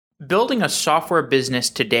Building a software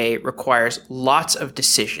business today requires lots of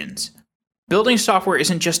decisions. Building software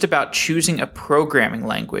isn't just about choosing a programming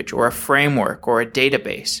language or a framework or a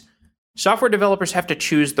database. Software developers have to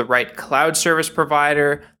choose the right cloud service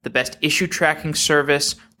provider, the best issue tracking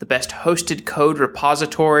service, the best hosted code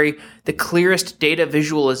repository, the clearest data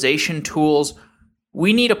visualization tools.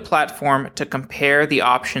 We need a platform to compare the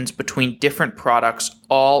options between different products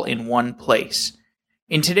all in one place.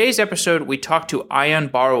 In today's episode, we talk to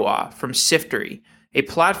Ayan Barua from Siftery, a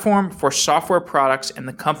platform for software products and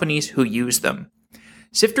the companies who use them.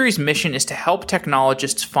 Siftery's mission is to help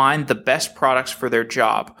technologists find the best products for their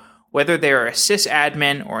job, whether they are a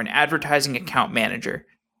sysadmin or an advertising account manager.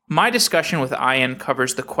 My discussion with Ayan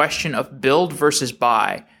covers the question of build versus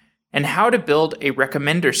buy, and how to build a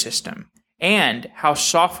recommender system, and how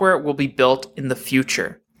software will be built in the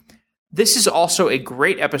future. This is also a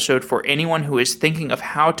great episode for anyone who is thinking of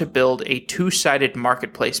how to build a two-sided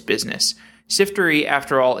marketplace business. Siftery,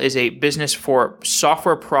 after all, is a business for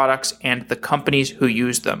software products and the companies who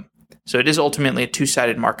use them. So it is ultimately a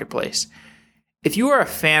two-sided marketplace. If you are a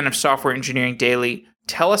fan of Software Engineering Daily,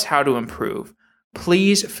 tell us how to improve.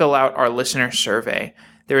 Please fill out our listener survey.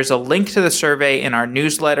 There is a link to the survey in our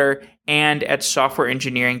newsletter and at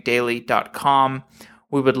softwareengineeringdaily.com.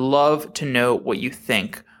 We would love to know what you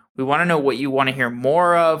think. We want to know what you want to hear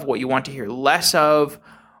more of, what you want to hear less of.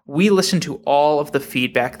 We listen to all of the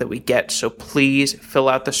feedback that we get, so please fill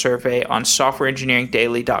out the survey on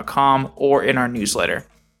softwareengineeringdaily.com or in our newsletter.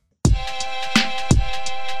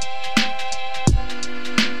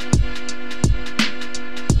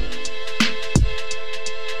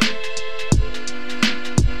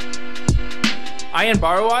 Ayan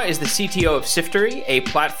Barua is the CTO of Siftery, a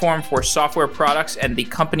platform for software products and the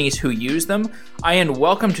companies who use them. Ayan,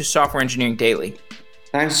 welcome to Software Engineering Daily.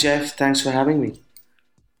 Thanks, Jeff. Thanks for having me.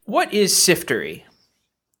 What is Siftery?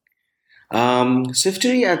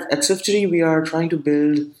 Siftery, at Siftery, we are trying to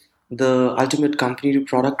build the ultimate company to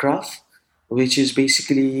product graph, which is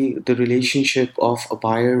basically the relationship of a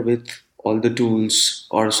buyer with all the tools,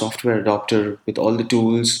 or a software adopter with all the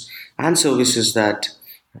tools and services that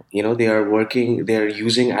they are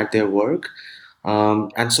using at their work.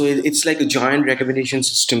 And so it's like a giant recommendation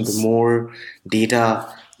system. The more data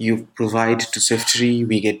you provide to Siftery,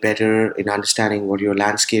 we get better in understanding what your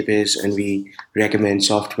landscape is, and we recommend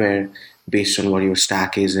software based on what your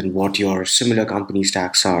stack is and what your similar company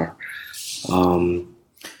stacks are.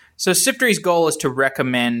 So Siftery's goal is to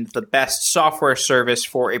recommend the best software service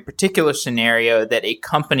for a particular scenario that a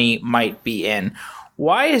company might be in.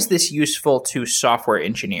 Why is this useful to software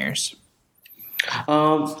engineers?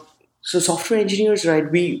 So software engineers, right?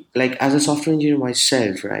 As a software engineer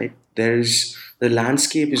myself, right? The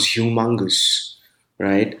landscape is humongous,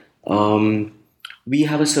 right? We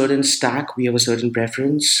have a certain stack, we have a certain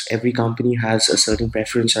preference. Every company has a certain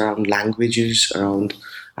preference around languages, around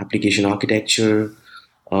application architecture.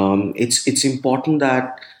 It's important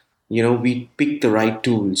that we pick the right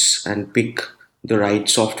tools and pick the right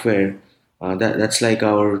software. That's like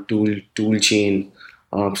our tool chain.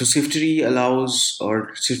 So Siftery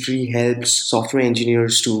Siftery helps software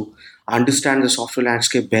engineers to understand the software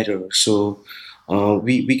landscape better. So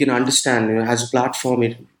we can understand, as a platform,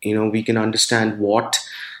 we can understand what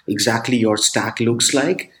exactly your stack looks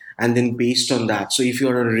like, and then based on that. So if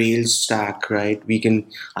you're a Rails stack, right, we can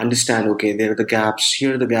understand, okay, there are the gaps.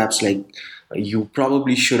 Here are the gaps. Like, you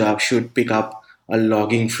probably should pick up a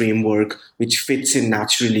logging framework which fits in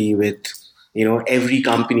naturally with every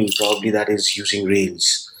company probably that is using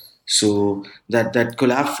Rails. So that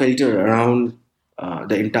collab filter around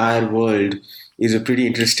the entire world is a pretty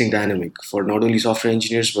interesting dynamic for not only software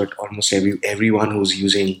engineers, but almost everyone who's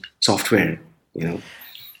using software.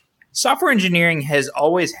 Software engineering has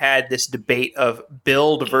always had this debate of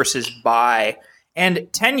build versus buy. And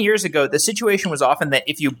 10 years ago, the situation was often that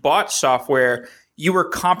if you bought software, you were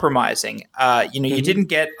compromising. You didn't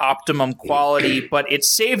get optimum quality, but it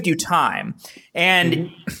saved you time.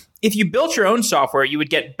 And if you built your own software, you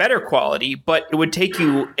would get better quality, but it would take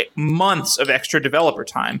you months of extra developer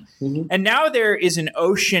time. And now there is an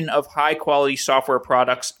ocean of high quality software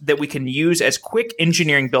products that we can use as quick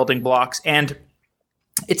engineering building blocks. And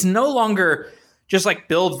it's no longer just like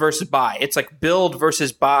build versus buy. It's like build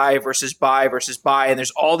versus buy versus buy versus buy. And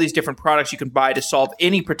there's all these different products you can buy to solve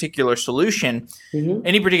any particular solution,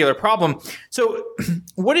 any particular problem. So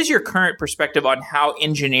what is your current perspective on how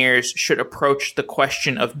engineers should approach the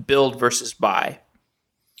question of build versus buy?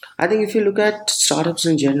 I think if you look at startups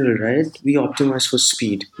in general, right, we optimize for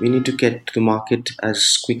speed. We need to get to the market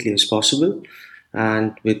as quickly as possible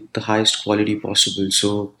and with the highest quality possible.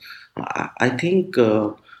 So I think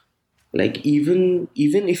like even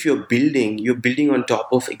if you're building on top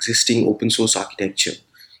of existing open source architecture.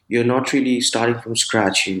 You're not really starting from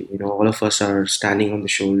scratch. All of us are standing on the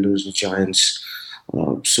shoulders of giants.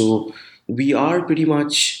 So we are pretty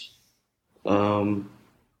much um,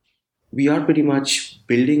 we are pretty much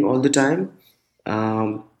building all the time.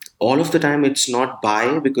 Um, all of the time, it's not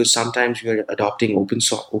buy, because sometimes we are adopting open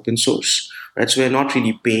source, right? So we're not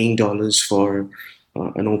really paying dollars for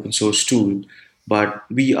an open source tool, but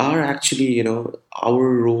we are actually, our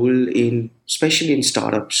role in, especially in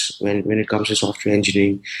startups, when it comes to software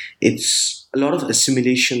engineering, it's a lot of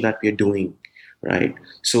assimilation that we are doing, right?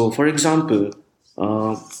 So, for example,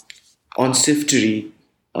 uh, on Siftery,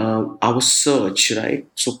 our search, right?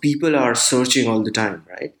 So people are searching all the time,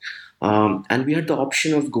 right? And we had the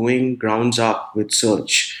option of going grounds up with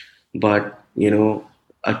search, but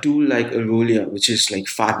a tool like Algolia, which is like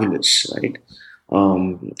fabulous, right?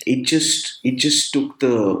 It just took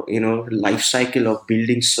the life cycle of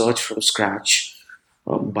building search from scratch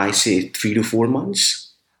by say 3 to 4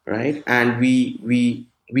 months, right? And we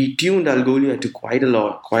tuned Algolia to quite a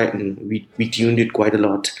lot. We tuned it quite a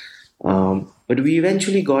lot, but we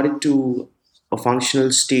eventually got it to a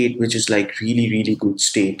functional state, which is like really really good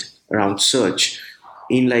state around search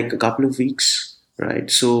in like a couple of weeks, right?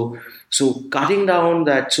 So cutting down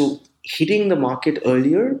that, so hitting the market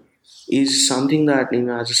earlier is something that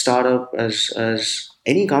as a startup, as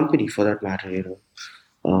any company for that matter,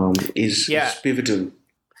 is Yeah. pivotal.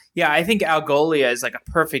 Yeah, I think Algolia is like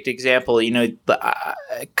a perfect example.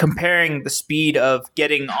 Comparing the speed of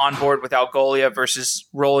getting on board with Algolia versus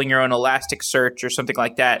rolling your own Elasticsearch or something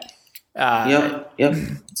like that. Yep, yep,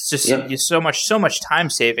 It's just yep. so much time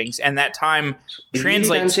savings, and that time Really time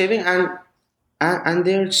translates. saving, and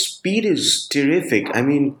their speed is terrific. I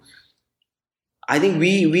mean, I think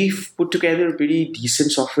we've put together a pretty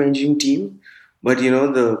decent software engineering team, but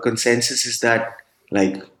the consensus is that,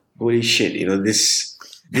 like, holy shit,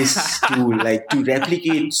 this tool, like, to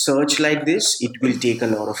replicate search like this, it will take a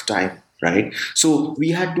lot of time, right? So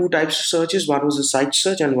we had two types of searches. One was a site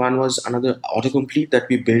search, and one was another autocomplete that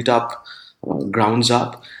we built up grounds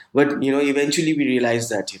up. But eventually we realized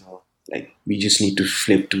that like we just need to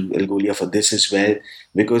flip to Algolia for this as well,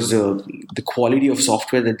 because the quality of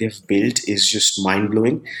software that they've built is just mind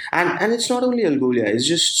blowing. And it's not only Algolia; it's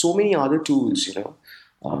just so many other tools.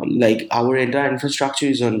 Like our entire infrastructure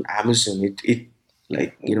is on Amazon. It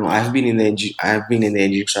like I've been in the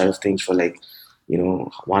engineering side of things for like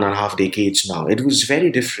 1.5 decades now. It was very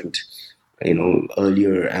different,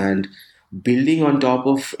 earlier, and building on top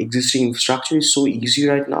of existing infrastructure is so easy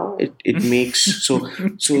right now. It makes so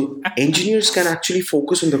engineers can actually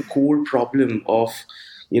focus on the core problem of,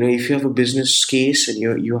 if you have a business case and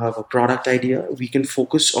you have a product idea, we can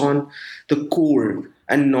focus on the core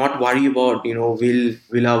and not worry about,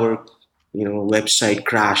 will our website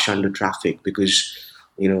crash under traffic, because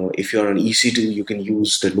if you're on EC2, you can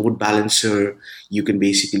use the load balancer. You can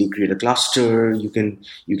basically create a cluster. You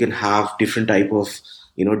can have different type of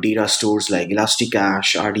data stores like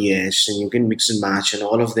Elasticache, RDS, and you can mix and match, and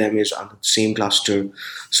all of them is on the same cluster.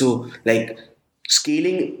 So like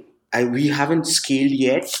scaling, we haven't scaled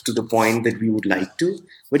yet to the point that we would like to.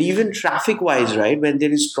 But even traffic wise, right, when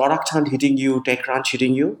there is Product Hunt hitting you, TechCrunch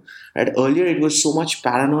hitting you, right? Earlier it was so much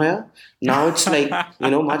paranoia. Now it's like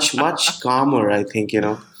much much calmer. I think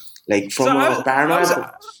like So from a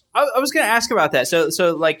paranoia. I was going to ask about that.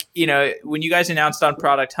 So like when you guys announced on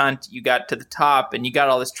Product Hunt, you got to the top and you got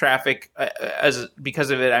all this traffic as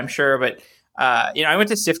because of it, I'm sure. But I went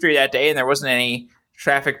to Siftery that day and there wasn't any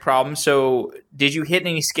traffic problems. So did you hit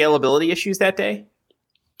any scalability issues that day?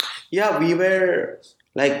 Yeah, we were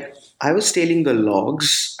like, I was tailing the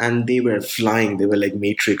logs and they were flying. They were like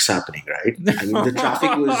Matrix happening, right? I mean, the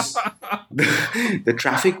traffic was the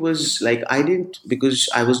traffic was like, I didn't, because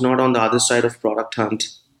I was not on the other side of Product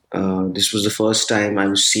Hunt. This was the first time I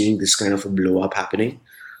was seeing this kind of a blow up happening.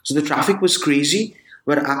 So the traffic was crazy,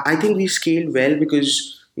 but I think we scaled well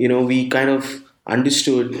because we kind of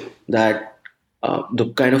understood that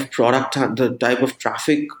the kind of the type of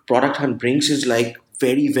traffic Product Hunt brings is like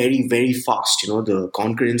very, very, very fast. The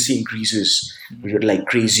concurrency increases like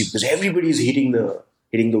crazy because everybody is hitting the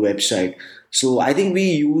website. So I think we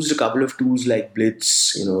used a couple of tools like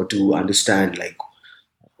Blitz, to understand like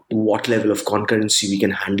to what level of concurrency we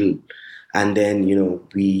can handle, and then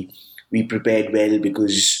we prepared well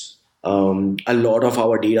because a lot of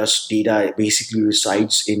our data basically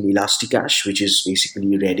resides in Elasticache, which is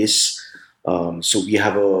basically Redis. So we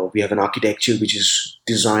have an architecture which is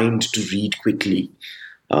designed to read quickly.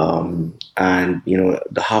 And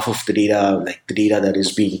the half of the data, like the data that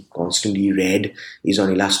is being constantly read, is on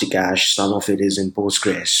Elasticache. Some of it is in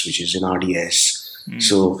Postgres, which is in RDS.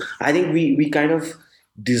 So I think we kind of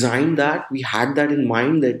designed that. We had that in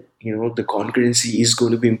mind, that the concurrency is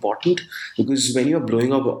going to be important, because when you're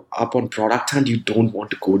blowing up on Product Hunt, you don't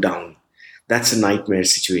want to go down. That's a nightmare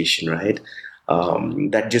situation, right?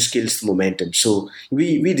 That just kills the momentum. So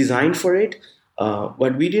we designed for it,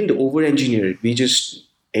 but we didn't over engineer it. We just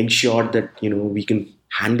ensured that we can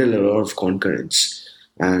handle a lot of concurrence.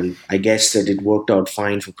 And I guess that it worked out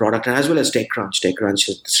fine for product, and as well as TechCrunch. TechCrunch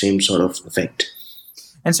has the same sort of effect.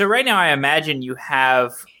 And so right now, I imagine you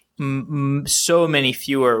have so many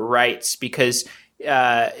fewer writes, because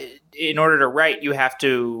in order to write, you have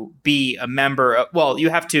to be a member of,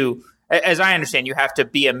 you have to, as I understand, you have to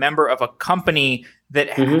be a member of a company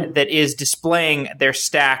that that is displaying their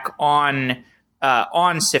stack on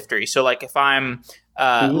Siftery. So like if I'm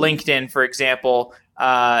LinkedIn, for example,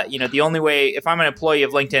 the only way, if I'm an employee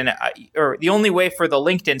of LinkedIn, or the only way for the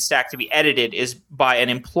LinkedIn stack to be edited is by an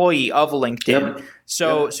employee of LinkedIn. Yep.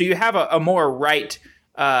 So you have a more light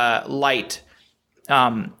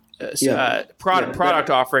product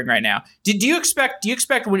offering right now. Do you expect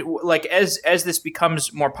like as this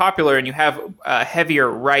becomes more popular and you have heavier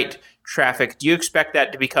write traffic, do you expect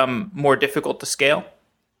that to become more difficult to scale?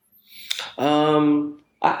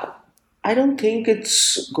 I don't think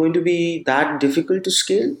it's going to be that difficult to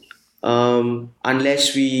scale,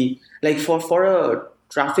 unless we, like, for a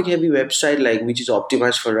traffic heavy website, like, which is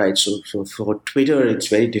optimized for writes. So for Twitter, it's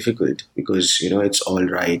very difficult, because it's all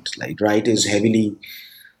write. Like, write is heavily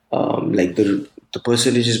like the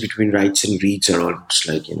percentages between writes and reads are almost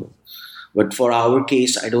like But for our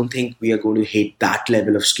case, I don't think we are going to hit that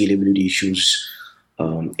level of scalability issues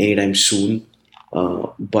anytime soon.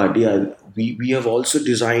 But yeah, we have also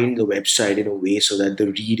designed the website in a way so that the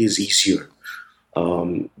read is easier.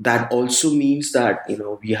 That also means that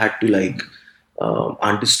we had to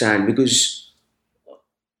understand, because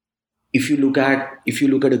if you look at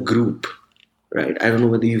a group, right? I don't know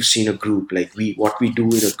whether you've seen a group. Like, what we do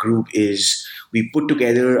in a group is we put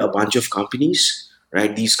together a bunch of companies,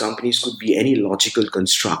 right? These companies could be any logical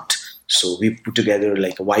construct. So we put together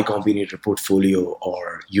like a Y Combinator portfolio,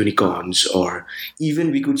 or unicorns, or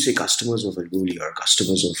even we could say customers of Algolia, or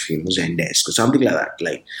customers of Zendesk, or something like that.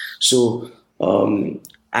 Like, so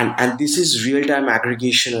and this is real-time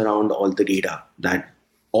aggregation around all the data that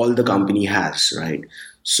all the company has, right?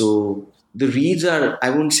 So the reads are, I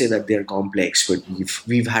won't say that they're complex, but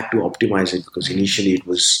we've had to optimize it, because initially it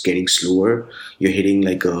was getting slower. You're hitting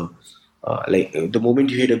like the moment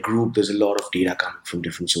you hit a group, there's a lot of data coming from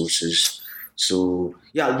different sources. So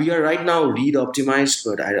yeah, we are right now read optimized,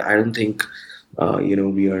 but I don't think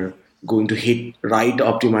we are going to hit write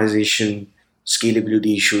optimization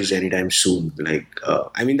scalability issues anytime soon. Like,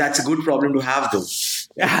 I mean, that's a good problem to have, though.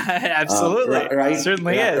 Absolutely, right. It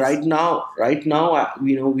certainly is. Right now,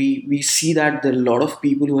 we see that there are a lot of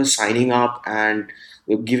people who are signing up and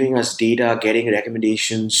they're giving us data, getting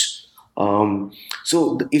recommendations.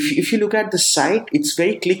 So if you look at the site, it's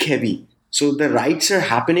very click heavy. So the writes are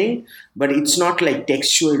happening, but it's not like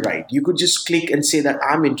textual write. You could just click and say that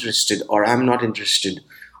I'm interested, or I'm not interested,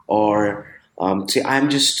 or say I'm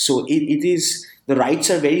just, so it is, the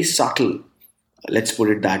writes are very subtle. Let's put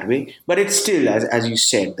it that way. But it's still, as you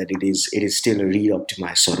said, that it is still a read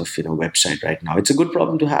optimized sort of website right now. It's a good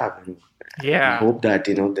problem to have. Yeah. I hope that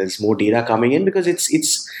there's more data coming in, because it's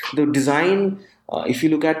the design. If you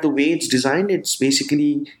look at the way it's designed, it's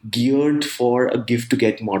basically geared for a give to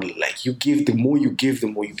get model. Like, you give, the more you give, the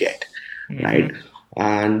more you get, right?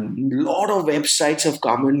 And a lot of websites have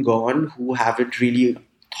come and gone who haven't really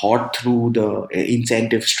thought through the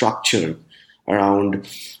incentive structure around.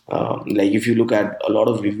 Like, if you look at a lot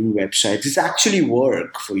of review websites, it's actually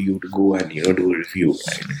work for you to go and do a review,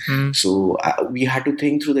 right? So we had to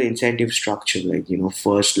think through the incentive structure. Like,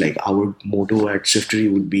 first, like, our motto at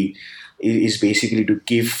Siftery is basically to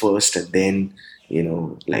give first, and then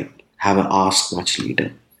like have an ask much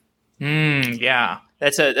later. Yeah,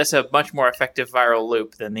 that's a much more effective viral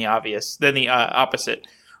loop than the opposite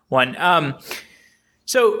one.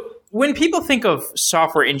 So when people think of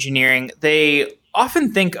software engineering, they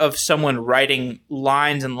often think of someone writing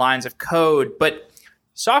lines and lines of code, but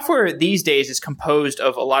software these days is composed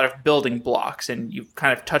of a lot of building blocks, and you've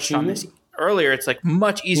kind of touched on this earlier. It's like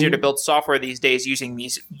much easier to build software these days using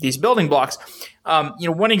these building blocks.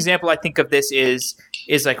 One example I think of this is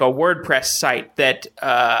like a WordPress site that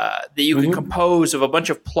you can compose of a bunch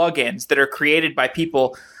of plugins that are created by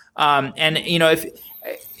people. And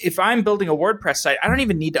if I'm building a WordPress site, I don't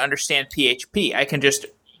even need to understand PHP. I can just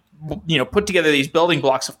put together these building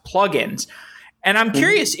blocks of plugins. And I'm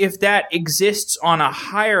curious if that exists on a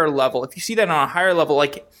higher level. If you see that on a higher level,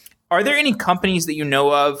 like, are there any companies that you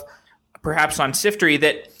know of, perhaps on Siftery,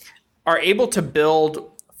 that are able to build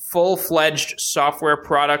full-fledged software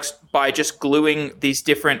products by just gluing these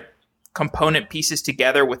different component pieces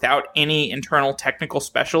together without any internal technical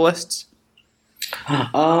specialists?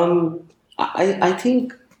 I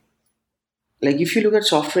think, like, if you look at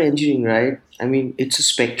software engineering, right? I mean, it's a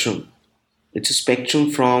spectrum. It's a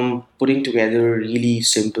spectrum from putting together really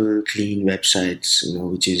simple, clean websites,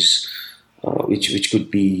 which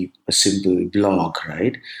could be a simple blog,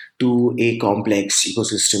 right, to a complex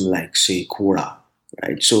ecosystem like, say, Quora,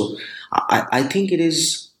 right? So I think it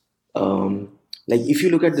is like, if you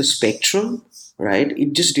look at the spectrum, right,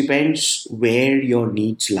 it just depends where your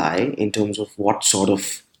needs lie in terms of what sort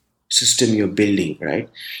of system you're building, right?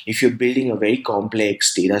 If you're building a very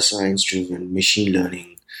complex data science driven machine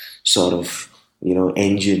learning sort of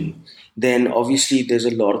engine, then obviously there's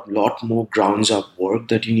a lot more grounds up work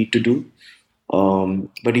that you need to do.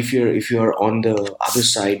 But if you're on the other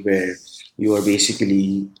side, where you are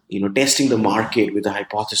basically testing the market with a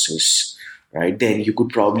hypothesis, right, then you could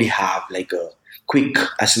probably have like a quick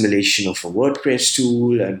assimilation of a WordPress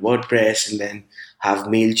tool and WordPress, and then have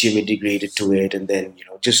MailChimp integrated to it, and then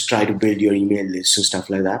just try to build your email list and stuff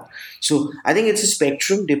like that. So I think it's a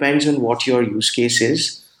spectrum, depends on what your use case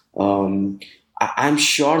is. I'm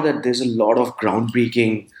sure that there's a lot of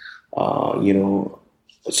groundbreaking,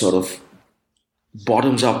 sort of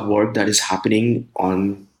bottoms up work that is happening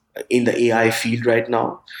in the AI field right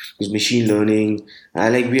now. Because machine learning,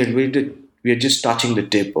 like, we are just touching the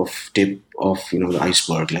tip of the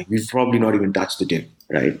iceberg. Like, we've probably not even touched the tip,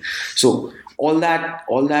 right? So all that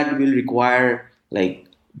will require, like,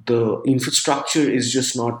 the infrastructure is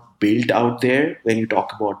just not built out there when you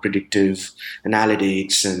talk about predictive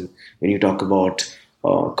analytics, and when you talk about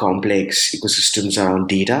complex ecosystems around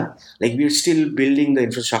data. Like, we're still building the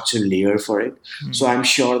infrastructure layer for it. So I'm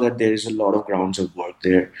sure that there is a lot of grounds of work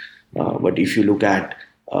there. But if you look at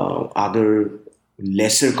other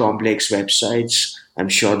lesser complex websites, I'm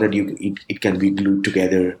sure that it can be glued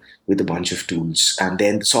together with a bunch of tools. And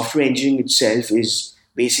then the software engineering itself is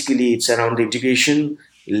basically, it's around the integration,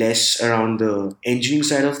 less around the engineering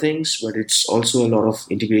side of things, but it's also a lot of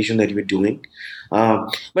integration that we're doing.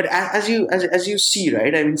 But as you see,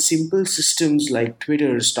 right, I mean, simple systems like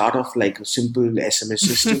Twitter start off like a simple SMS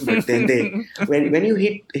system, but then when you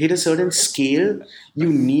hit a certain scale, you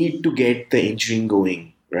need to get the engineering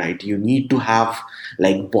going, right? You need to have,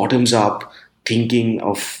 like, bottoms up thinking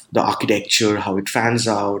of the architecture, how it fans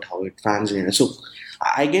out, how it fans in. So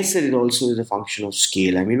I guess that it also is a function of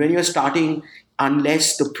scale. I mean, when you're starting,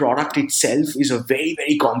 unless the product itself is a very,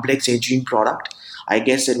 very complex engineering product, I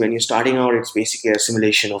guess that when you're starting out, it's basically a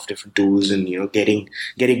simulation of different tools and getting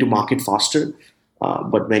to market faster.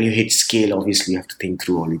 But when you hit scale, obviously you have to think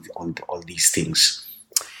through all these things.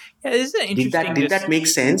 Yeah, this is an interesting. Did that make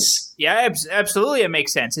sense? Yeah, absolutely, it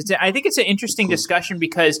makes sense. I think it's an interesting discussion,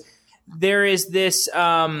 because there is this.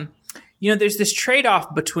 There's this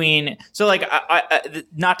trade-off between, so, like, I,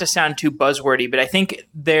 not to sound too buzzwordy, but I think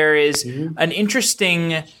there is an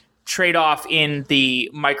interesting trade-off in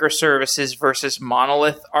the microservices versus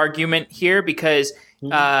monolith argument here, because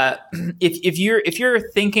if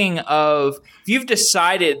you've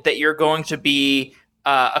decided that you're going to be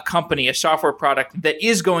a company, a software product that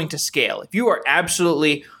is going to scale, if your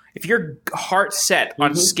heart set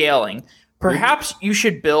on scaling, perhaps you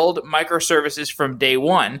should build microservices from day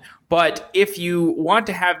one. But if you want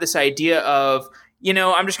to have this idea of,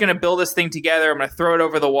 I'm just going to build this thing together, I'm going to throw it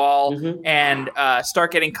over the wall and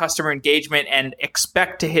start getting customer engagement and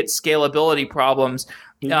expect to hit scalability problems,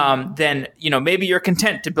 then maybe you're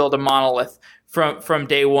content to build a monolith from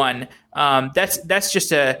day one. That's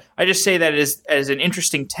just I just say that as an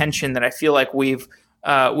interesting tension that I feel like we've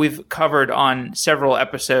covered on several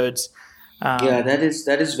episodes. Yeah, that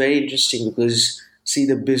is very interesting, because, see,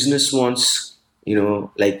 the business wants,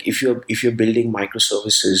 like, if you're building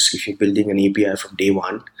microservices, if you're building an API from day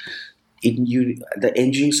one, the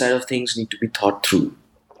engineering side of things need to be thought through,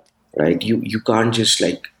 right? You can't just,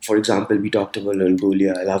 like, for example, we talked about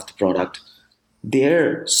Algolia. I love the product.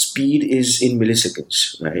 Their speed is in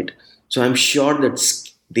milliseconds, right? So I'm sure that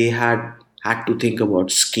they had to think about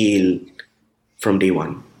scale from day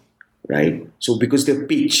one, right? So because the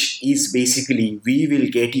pitch is basically, we will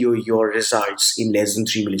get you your results in less than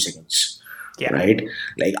 3 milliseconds, right?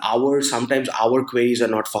 Like, sometimes our queries are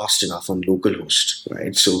not fast enough on localhost,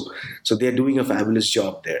 right? So they're doing a fabulous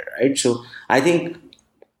job there, right? So I think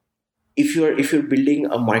if you're building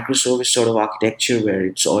a microservice sort of architecture where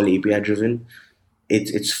it's all API driven,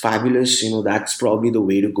 it's fabulous. That's probably the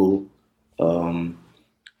way to go. Um,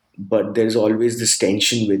 but there's always this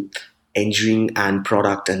tension with engineering and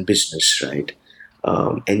product and business, right?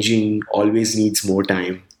 Engineering always needs more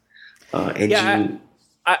time. Yeah,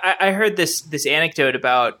 I heard this anecdote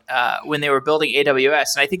about when they were building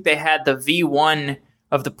AWS, and I think they had the V1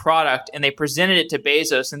 of the product, and they presented it to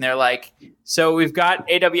Bezos, and they're like, "So we've got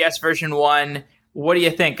AWS version 1. What do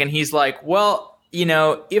you think?" And he's like, "Well,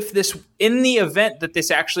 if this, in the event that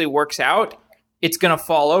this actually works out, it's going to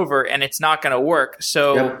fall over and it's not going to work."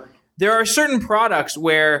 So Yep. there are certain products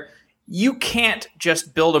where you can't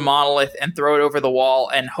just build a monolith and throw it over the wall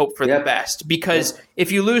and hope for the Yep. best, because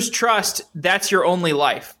if you lose trust, that's your only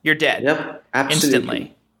life. You're dead Yep, absolutely.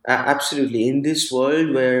 instantly. Absolutely. In this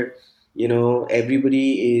world where,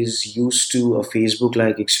 everybody is used to a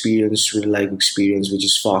Facebook-like experience, Twitter-like experience, which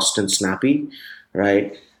is fast and snappy,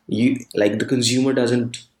 right? The consumer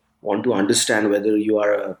doesn't want to understand whether you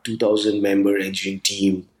are a 2,000 member engineering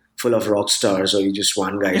team full of rock stars or you just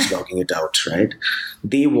one guy is logging it out, right?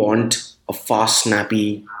 They want a fast,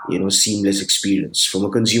 snappy, seamless experience from a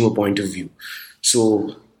consumer point of view.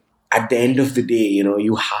 So at the end of the day,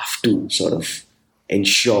 you have to sort of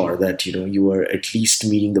ensure that, you are at least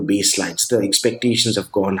meeting the baselines. The expectations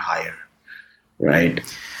have gone higher, right?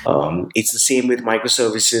 It's the same with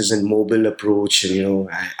microservices and mobile approach. And,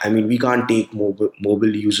 I mean, we can't take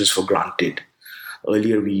mobile users for granted.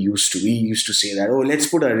 Earlier, we used to say that, let's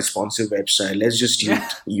put a responsive website. Let's just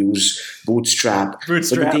use Bootstrap. But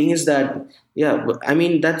the thing is that, I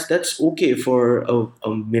mean, that's okay for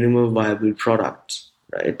a minimum viable product,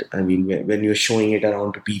 right? I mean, when you're showing it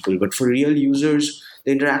around to people. But for real users,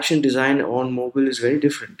 the interaction design on mobile is very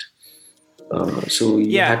different. So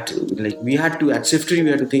we had to at Siftery, we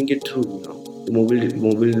had to think it through. The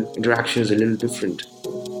mobile interaction is a little different.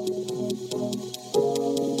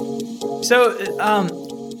 So,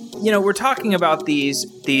 we're talking about these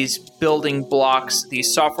building blocks,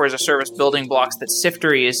 these software as a service building blocks that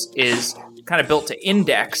Siftery is kind of built to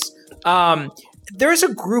index. There's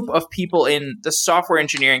a group of people in the software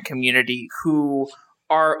engineering community who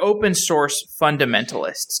are open source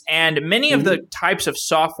fundamentalists, and many of the types of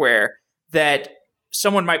software that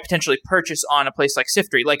someone might potentially purchase on a place like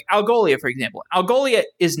Siftery, like Algolia, for example. Algolia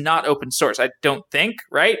is not open source, I don't think,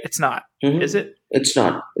 right? It's not, is it? It's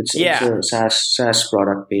not. It's a SaaS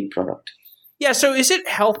product, paid product. Yeah, so is it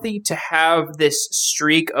healthy to have this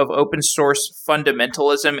streak of open source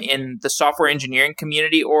fundamentalism in the software engineering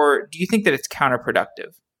community, or do you think that it's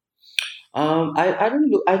counterproductive?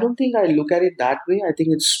 I don't think I look at it that way. I think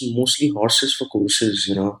it's mostly horses for courses.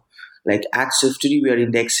 Like at Siftery, we are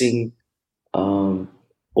indexing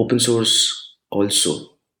open source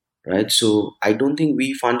also, right? So I don't think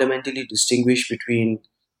we fundamentally distinguish between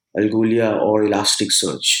Algolia or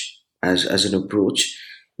Elasticsearch as an approach.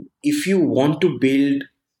 If you want to build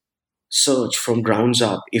search from grounds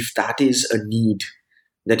up, if that is a need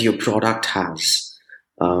that your product has,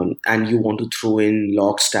 and you want to throw in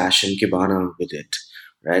Logstash and Kibana with it,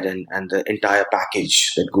 right, and the entire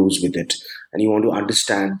package that goes with it, and you want to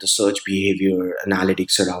understand the search behavior,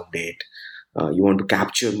 analytics around it, you want to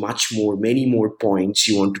capture many more points,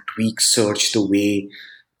 you want to tweak search the way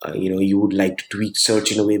you would like to tweak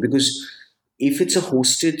search in a way, because if it's a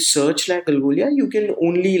hosted search like Algolia, you can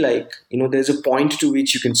only there's a point to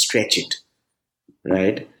which you can stretch it,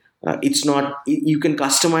 right? It's not, you can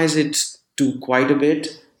customize it to quite a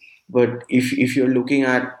bit, but if you're looking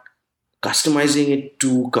at customizing it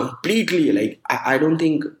to completely, I don't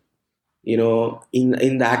think,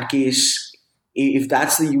 in that case, if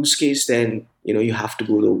that's the use case, then you have to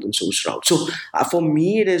go the open source route. So for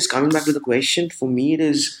me, it is, coming back to the question, for me it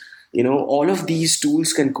is, all of these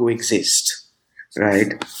tools can coexist,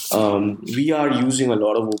 right? We are using a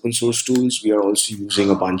lot of open source tools. We are also using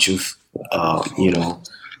a bunch of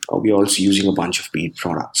we are also using a bunch of paid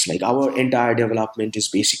products. Like our entire development is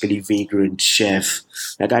basically Vagrant, Chef.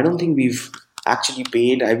 Like I don't think we've actually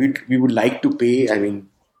paid. We would like to pay. I mean,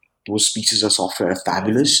 those pieces of software are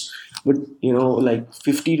fabulous, but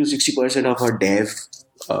 50 to 60% of our dev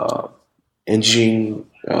engineering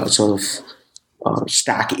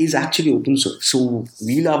stack is actually open source. So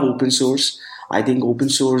we love open source. I think open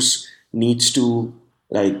source needs to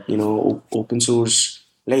open source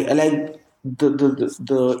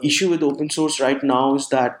the issue with open source right now is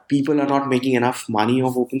that people are not making enough money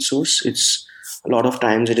off open source. It's a lot of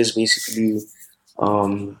times it is basically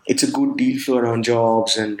it's a good deal for earn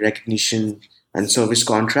jobs and recognition and service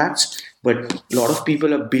contracts, but a lot of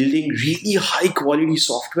people are building really high quality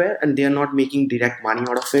software and they are not making direct money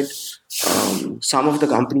out of it. Some of the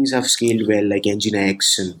companies have scaled well, like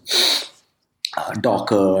Nginx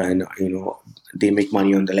Docker, and they make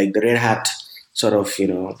money on the Red Hat sort of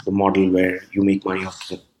the model where you make money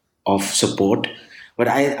off support. But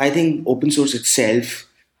I think open source itself,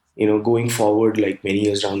 going forward like many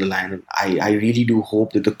years down the line, I really do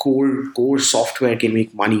hope that the core software can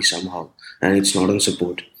make money somehow, and it's not on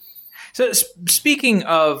support. So speaking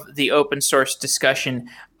of the open source discussion,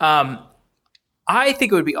 I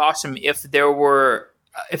think it would be awesome if there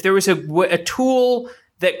was a tool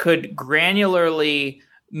that could granularly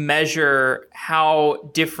measure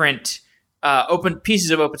how different open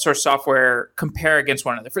pieces of open source software compare against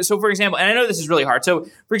one another. So, for example, and I know this is really hard. So,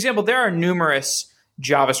 for example, there are numerous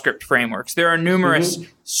JavaScript frameworks. There are numerous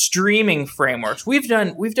streaming frameworks. We've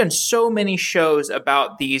done so many shows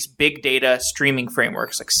about these big data streaming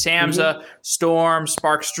frameworks like Samza, Storm,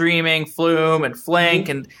 Spark Streaming, Flume, and Flink,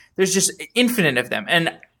 and there's just infinite of them.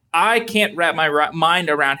 And I can't wrap my mind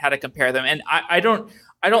around how to compare them. And I don't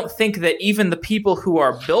think that even the people who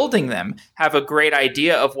are building them have a great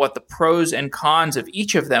idea of what the pros and cons of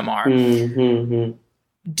each of them are.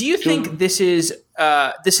 Do you think this is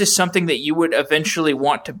something that you would eventually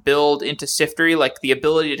want to build into Siftery, like the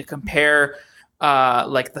ability to compare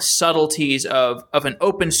like the subtleties of an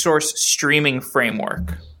open source streaming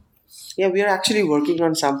framework? Yeah, we are actually working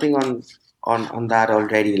on something on that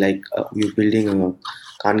already. Like we're building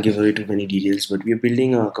can't give away too many details, but we're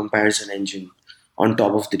building a comparison engine on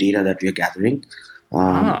top of the data that we are gathering,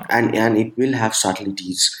 and it will have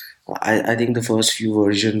subtleties. I think the first few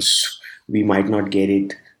versions we might not get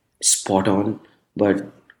it spot on, but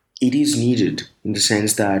it is needed in the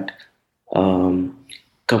sense that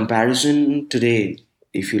comparison today,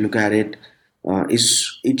 if you look at it,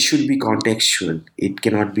 it should be contextual. It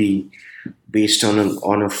cannot be based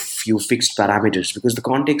on a few fixed parameters, because the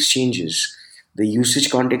context changes, the usage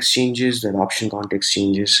context changes, the adoption context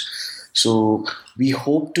changes. So we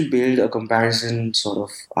hope to build a comparison sort of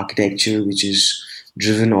architecture which is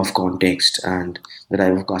driven off context and the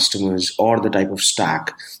type of customers or the type of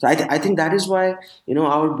stack. So I think that is why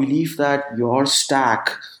our belief that your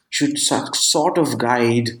stack should sort of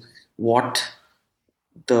guide what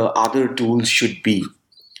the other tools should be.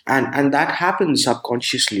 And that happens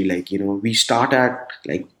subconsciously. Like, we start at,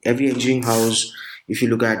 like, every engineering house, if you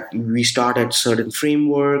look at, we start at certain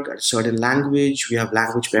framework, at certain language. We have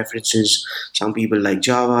language preferences. Some people like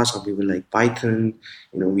Java, some people like Python.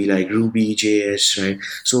 We like Ruby, JS, right?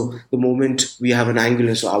 So the moment we have an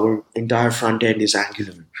Angular, so our entire front end is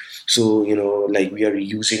Angular. So, like, we are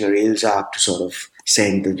using a Rails app to sort of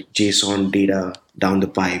send the JSON data down the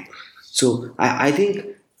pipe. So I think,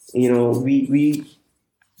 we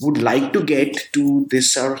would like to get to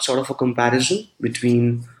this sort of a comparison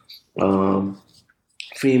between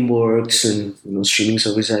frameworks and streaming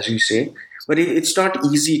service, as you say, but it's not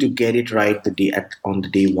easy to get it right on the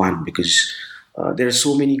day one, because there are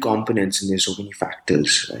so many components and there's so many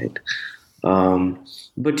factors, right?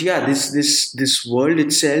 But yeah, this world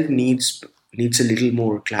itself needs a little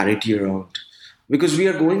more clarity around, because we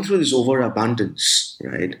are going through this overabundance,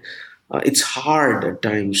 right? It's hard at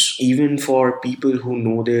times, even for people who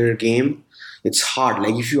know their game. It's hard.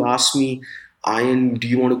 Like, if you ask me, Ian, do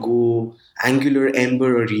you want to go Angular,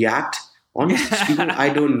 Ember, or React? Honestly speaking, I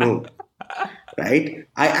don't know, right?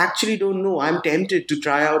 I actually don't know. I'm tempted to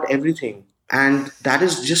try out everything. And that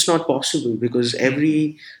is just not possible, because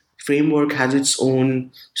every framework has its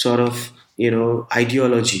own sort of,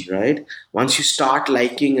 ideology, right? Once you start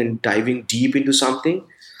liking and diving deep into something,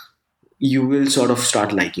 you will sort of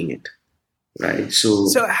start liking it, right? So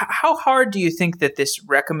how hard do you think that this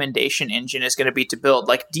recommendation engine is going to be to build?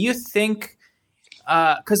 Like, do you think,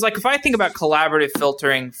 because like if I think about collaborative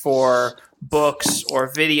filtering for books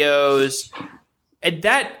or videos, and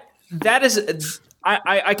that is,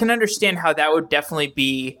 I can understand how that would definitely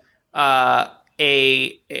be a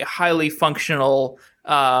highly functional,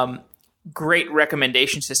 great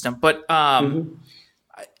recommendation system. But are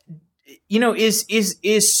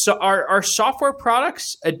software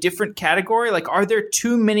products a different category? Like, are there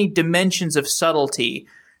too many dimensions of subtlety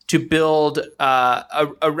to build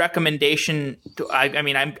a recommendation?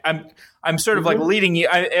 I'm sort of like leading you.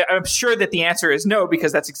 I'm sure that the answer is no,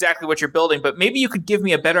 because that's exactly what you're building. But maybe you could give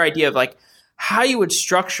me a better idea of like how you would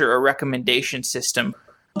structure a recommendation system.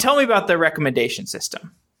 Tell me about the recommendation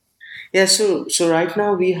system. Yeah. So right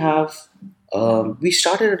now we have we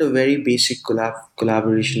started at a very basic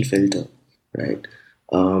collaboration filter, right?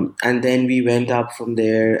 And then we went up from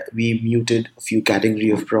there. We muted a few category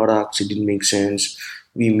of products. It didn't make sense.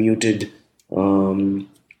 We muted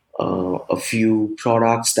a few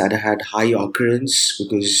products that had high occurrence,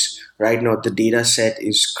 because right now the data set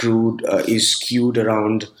is skewed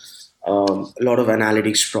around a lot of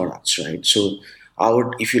analytics products, right? So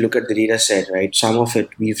if you look at the data set, right, some of it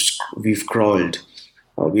we've crawled,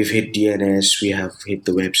 we've hit DNS, we have hit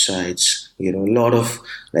the websites, a lot of,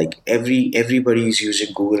 like, everybody is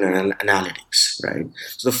using Google Analytics, right?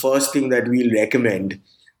 So the first thing that we'll recommend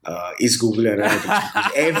is Google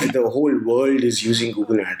Analytics, because the whole world is using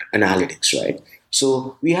Google Analytics, right?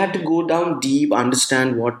 So we had to go down deep,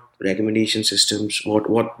 understand what recommendation systems,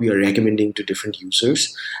 what we are recommending to different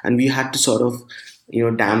users, and we had to sort of,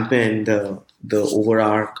 dampen the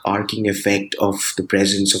overarching effect of the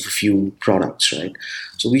presence of a few products, right?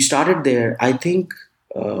 So we started there. I think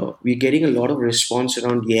we're getting a lot of response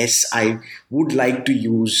around, yes, I would like to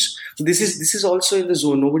use. So this is also in the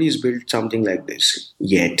zone. Nobody has built something like this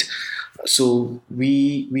yet. So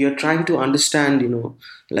we are trying to understand,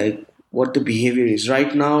 like, what the behavior is.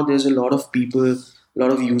 Right now, there's a lot of people, a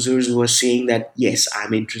lot of users who are saying that, yes,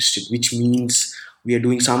 I'm interested, which means we are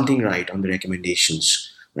doing something right on the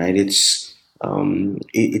recommendations, right? It's So kind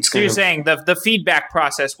you're of, saying the feedback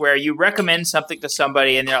process where you recommend something to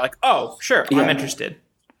somebody and they're like, oh, sure, I'm yeah. interested.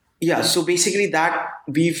 Yeah, so basically that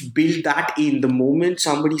we've built that in. The moment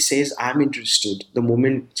somebody says I'm interested, the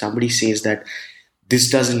moment somebody says that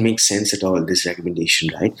this doesn't make sense at all, this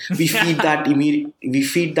recommendation, right? We feed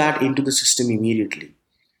that into the system immediately,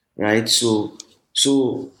 right? So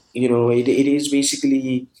it is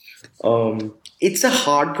basically, it's a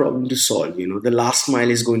hard problem to solve. The last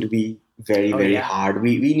mile is going to be very, very hard.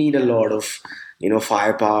 We need a lot of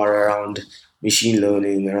firepower around machine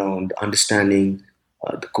learning, around understanding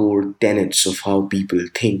the core tenets of how people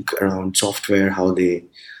think around software, how they.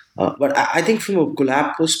 But I think from a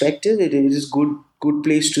collab perspective, it is good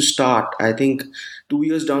place to start. I think 2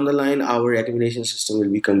 years down the line, our recommendation system will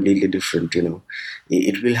be completely different.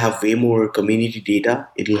 It will have way more community data.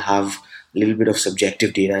 It will have a little bit of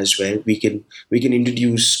subjective data as well. We can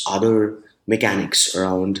introduce other mechanics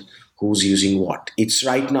around who's using what. It's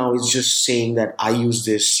right now, it's just saying that I use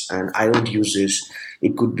this and I don't use this.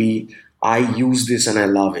 It could be I use this and I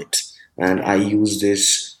love it, and I use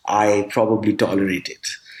this, I probably tolerate it,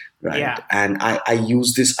 right? Yeah. And I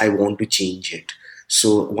use this, I want to change it.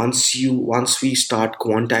 So once we start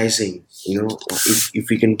quantizing, if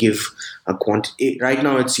we can give a quantity, right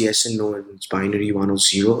now it's yes and no, and it's binary 1 or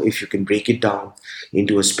 0. If you can break it down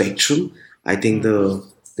into a spectrum, I think the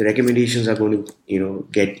recommendations are going to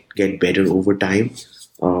get better over time.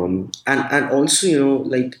 And also,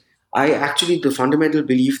 like, the fundamental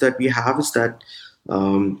belief that we have is that,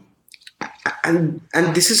 and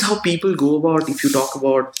this is how people go about. If you talk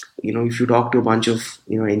to a bunch of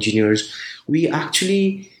engineers, we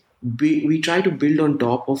actually we try to build on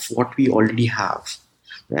top of what we already have,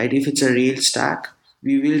 right? If it's a Rails stack,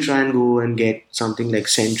 we will try and go and get something like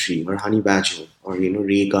Sentry or Honey Badger or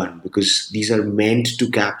Raygun, because these are meant to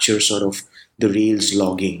capture sort of the Rails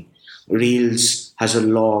logging. Rails has a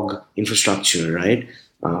log infrastructure, right?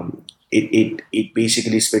 It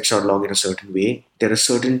basically spits out log in a certain way. There are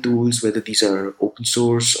certain tools, whether these are open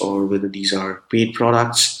source or whether these are paid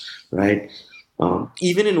products, right?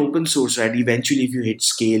 Even in open source, right? Eventually, if you hit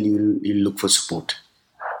scale, you'll look for support,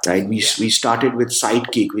 right? We started with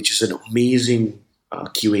Sidekick, which is an amazing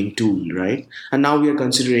queuing tool, right? And now we are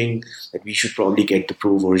considering that we should probably get the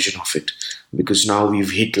pro version of it, because now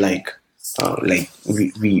we've hit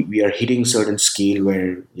we are hitting certain scale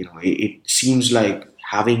where it seems like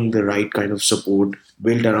having the right kind of support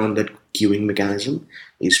built around that queuing mechanism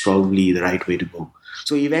is probably the right way to go.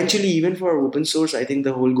 So eventually, even for open source, I think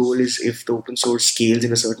the whole goal is, if the open source scales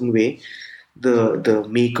in a certain way, the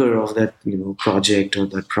maker of that project or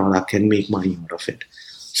that product can make money out of it.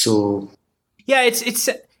 So yeah,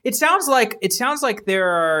 it sounds like there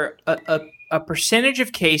are a percentage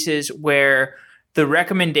of cases where the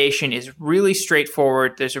recommendation is really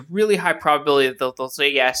straightforward. There's a really high probability that they'll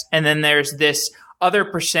say yes, and then there's this other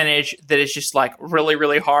percentage that is just like really,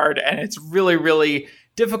 really hard, and it's really, really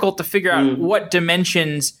difficult to figure out what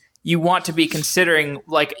dimensions you want to be considering,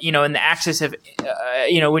 like, in the axis of,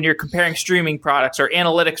 when you're comparing streaming products or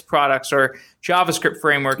analytics products or JavaScript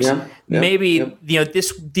frameworks,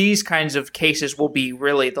 these kinds of cases will be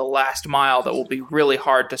really the last mile that will be really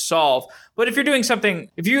hard to solve. But if you're doing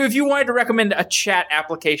something, if you wanted to recommend a chat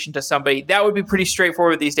application to somebody, that would be pretty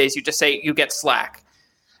straightforward these days. You just say you get Slack.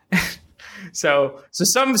 So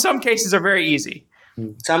some cases are very easy.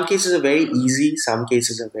 Some cases are very easy. Some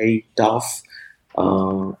cases are very tough.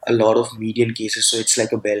 A lot of median cases, so it's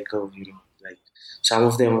like a bell curve. Like, some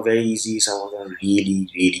of them are very easy, some of them are really,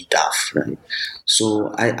 really tough, right?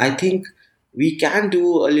 So I think we can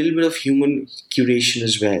do a little bit of human curation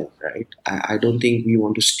as well, right? I don't think we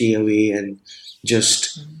want to stay away and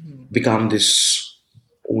just become this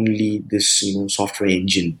only this software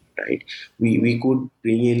engine, right? We could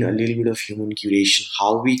bring in a little bit of human curation.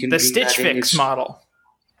 How we can The bring Stitch that in Fix is, model.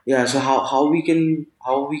 yeah. So how we can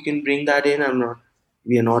bring that in?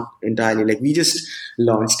 We are not entirely, like, we just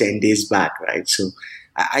launched 10 days back, right? So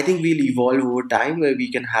I think we'll evolve over time where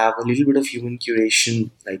we can have a little bit of human curation,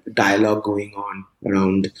 like dialogue going on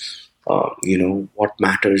around, what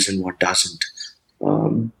matters and what doesn't.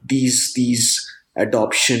 These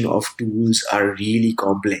adoption of tools are really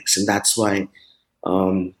complex, and that's why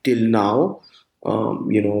till now,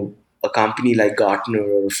 a company like Gartner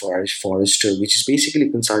or Forrester, which is basically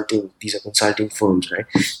consulting, these are consulting firms, right?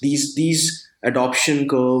 These adoption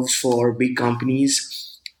curves for big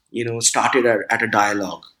companies, started at a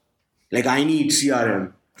dialogue. Like, I need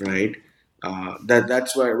CRM, right?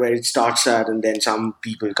 That's where it starts at, and then some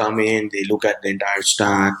people come in, they look at the entire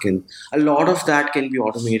stack, and a lot of that can be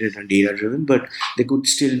automated and data driven, but there could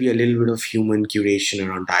still be a little bit of human curation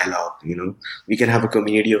around dialogue. We can have a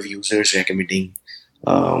community of users recommending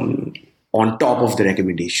um, on top of the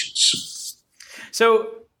recommendations. So,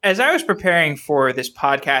 as I was preparing for this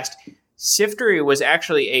podcast, Siftery was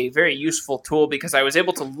actually a very useful tool because I was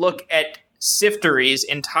able to look at Siftery's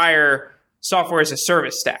entire software as a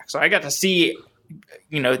service stack. So I got to see,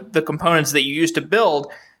 the components that you use to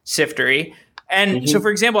build Siftery. And so,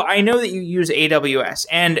 for example, I know that you use AWS,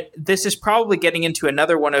 and this is probably getting into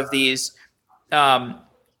another one of these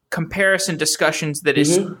comparison discussions that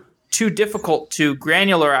is too difficult to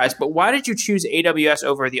granularize. But why did you choose AWS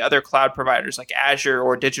over the other cloud providers like Azure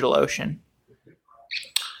or DigitalOcean?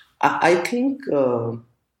 I think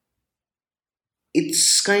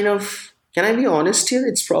it's kind of, can I be honest here?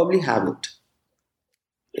 It's probably habit.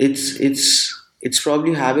 It's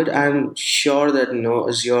probably habit. I'm sure that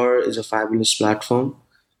Azure is a fabulous platform.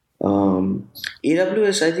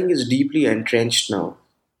 AWS, I think, is deeply entrenched now,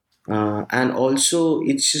 and also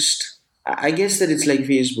it's just, I guess that it's like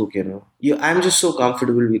Facebook. I'm just so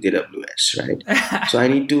comfortable with AWS, right? So I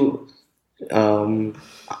need to.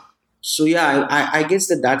 So yeah, I guess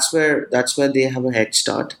that's where they have a head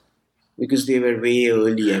start, because they were way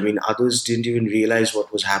early. I mean, others didn't even realize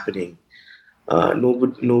what was happening.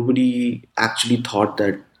 Nobody actually thought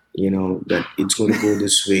that that it's going to go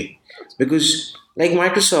this way, because like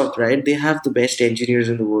Microsoft, right? They have the best engineers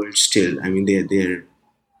in the world still. I mean, their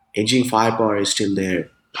engineering firepower is still there,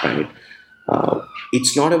 right?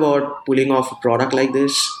 It's not about pulling off a product like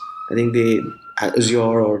this. I think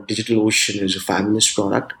Azure or DigitalOcean is a fabulous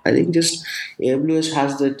product. I think just AWS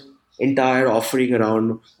has that entire offering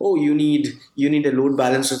around. Oh, you need a load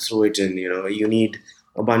balancer, throw it in. You need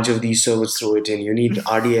a bunch of these servers, throw it in. You need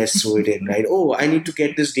RDS, throw it in, right? Oh, I need to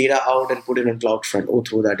get this data out and put it on CloudFront. Oh,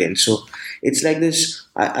 throw that in. So it's like this.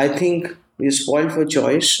 I think we're spoiled for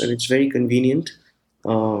choice, and it's very convenient.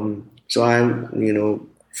 So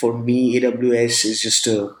for me, AWS is just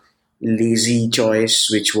a lazy choice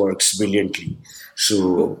which works brilliantly.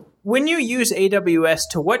 So when you use AWS,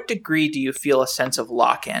 to what degree do you feel a sense of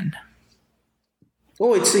lock-in?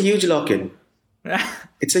 Oh, it's a huge lock-in.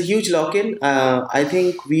 It's a huge lock-in. I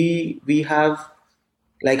think we have,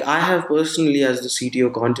 like, I have personally, as the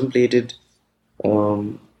CTO, contemplated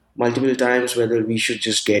multiple times whether we should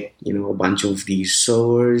just get a bunch of these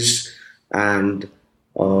servers and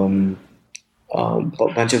a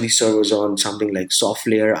bunch of these servers on something like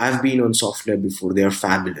SoftLayer. I've been on SoftLayer before. They're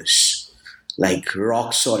fabulous, like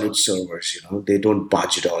rock solid servers. They don't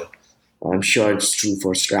budge at all. I'm sure it's true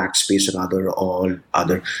for Rackspace and all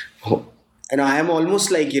other. And I am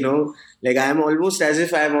almost like I am almost as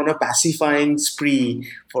if I'm on a pacifying spree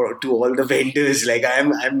to all the vendors. Like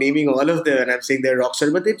I'm naming all of them and I'm saying they're rock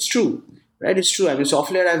solid, but it's true, right? It's true. I mean,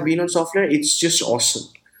 SoftLayer. I've been on SoftLayer. It's just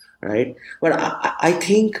awesome, right? But I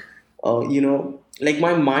think like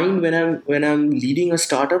my mind when I'm leading a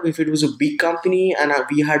startup, if it was a big company and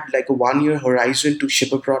we had like a 1 year horizon to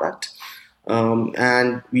ship a product,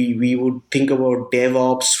 and we would think about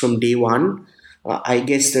DevOps from day one. I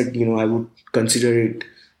guess that I would consider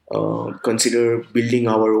building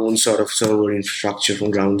our own sort of server infrastructure from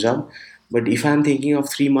ground up. But if I'm thinking of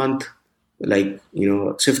 3 month, like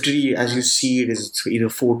Siftery, as you see, it is either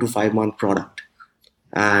 4 to 5 month product.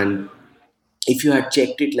 And if you had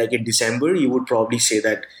checked it like in December, you would probably say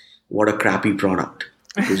that what a crappy product,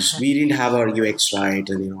 because we didn't have our UX right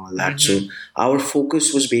and all that. So our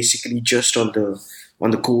focus was basically just on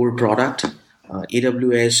the core product.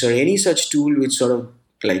 AWS or any such tool which sort of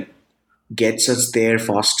like gets us there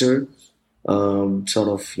faster, sort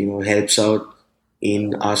of helps out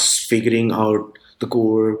in us figuring out the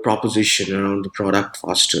core proposition around the product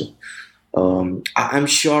faster. I'm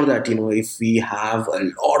sure that if we have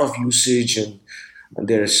a lot of usage and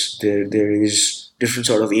there is different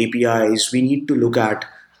sort of APIs. We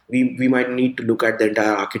might need to look at the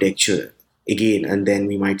entire architecture again, and then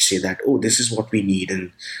we might say that, oh, this is what we need.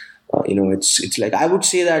 And it's like, I would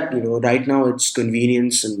say that, right now it's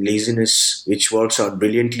convenience and laziness which works out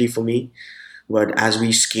brilliantly for me. But as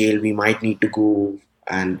we scale, we might need to go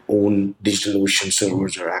and own DigitalOcean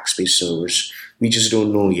servers or Rackspace servers. We just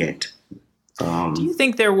don't know yet. Do you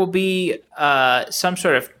think there will be some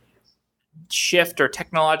sort of shift or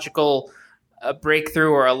technological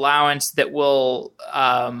breakthrough or allowance that will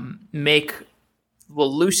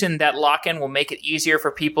loosen that lock-in, will make it easier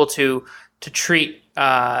for people to treat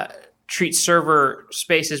server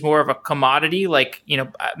space as more of a commodity? Like,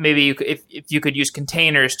 maybe if you could use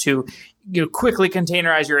containers to quickly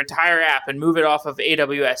containerize your entire app and move it off of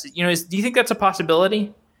AWS. Do you think that's a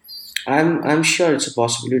possibility? I'm sure it's a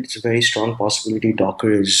possibility. It's a very strong possibility.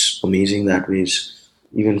 Docker is amazing that way.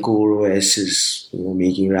 Even CoreOS is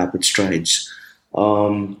making rapid strides.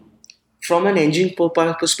 From an engine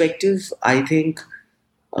perspective, I think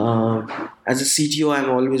as a CTO, I'm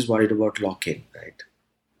always worried about lock-in, right?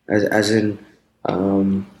 As in,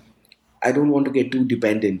 I don't want to get too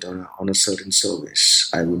dependent on a certain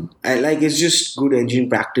service. It's just good engine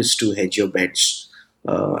practice to hedge your bets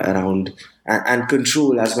around and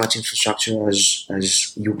control as much infrastructure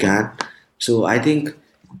as you can. So I think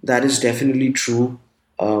that is definitely true.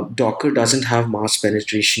 Docker doesn't have mass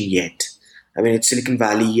penetration yet. I mean, it's Silicon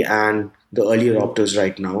Valley and the early adopters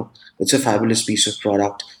right now. It's a fabulous piece of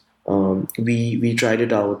product. We tried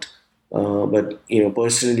it out, but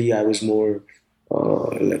personally, I was more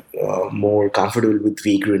comfortable with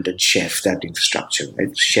Vagrant and Chef, that infrastructure.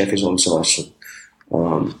 Right? Chef is also awesome.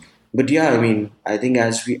 But yeah, I mean, I think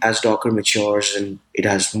as Docker matures and it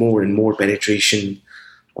has more and more penetration,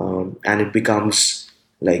 and it becomes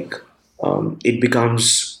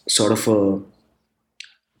sort of a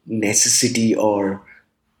necessity, or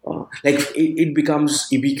it becomes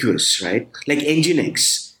ubiquitous, right? Like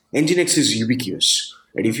Nginx is ubiquitous,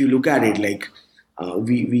 right? If you look at it,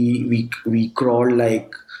 we crawl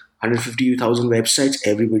 150,000 websites.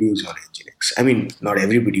 Everybody is on Nginx. I mean, not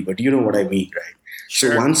everybody, but you know what I mean, right?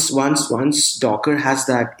 Sure. So once Docker has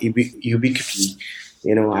that ubiquity,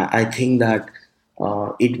 I think that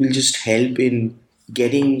it will just help in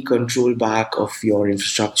getting control back of your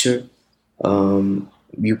infrastructure.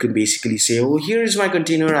 You can basically say, oh, here is my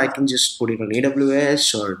container. I can just put it on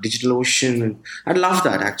AWS or DigitalOcean. And I'd love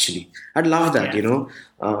that, actually. I'd love that, Yeah.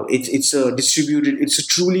 It's a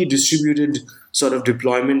truly distributed sort of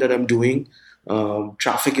deployment that I'm doing.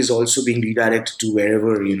 Traffic is also being redirected to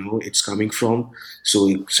wherever, it's coming from.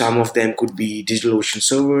 So some of them could be DigitalOcean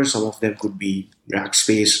servers, some of them could be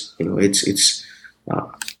Rackspace. It's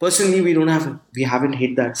personally, we haven't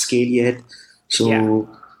hit that scale yet. So,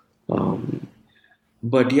 Yeah.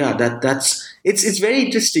 But yeah, it's very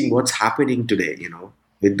interesting what's happening today,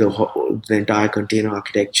 with the entire container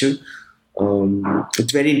architecture.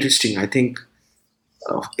 It's very interesting. I think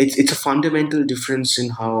it's a fundamental difference in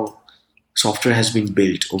how software has been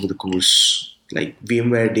built over the course. Like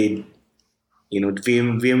VMware did,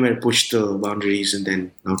 VMware pushed the boundaries, and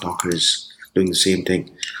then now Docker is doing the same thing.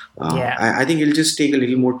 Yeah. I think it'll just take a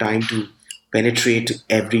little more time to penetrate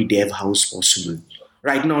every dev house possible.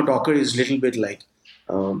 Right now, Docker is a little bit like,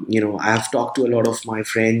 I've talked to a lot of my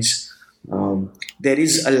friends. There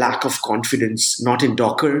is a lack of confidence, not in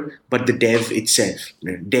Docker, but the dev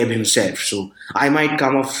himself. So I might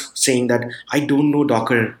come off saying that I don't know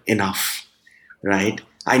Docker enough, right?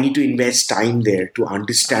 I need to invest time there to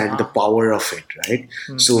understand the power of it, right?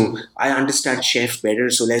 Mm-hmm. So I understand Chef better,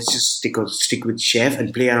 so let's just stick with Chef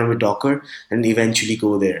and play around with Docker and eventually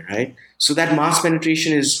go there, right? So that mass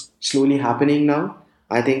penetration is slowly happening now.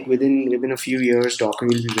 I think within a few years, Docker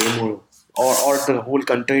will be way more, or the whole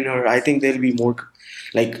container. I think there'll be more,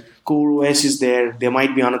 like CoreOS is there. There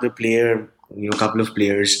might be another player, a couple of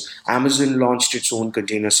players. Amazon launched its own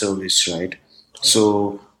container service, right?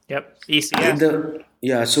 So yep,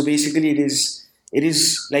 ECS. So basically, it is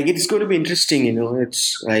like, it's going to be interesting.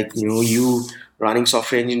 It's like you running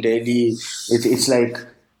Software Engine Daily. It's like,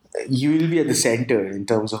 you will be at the center in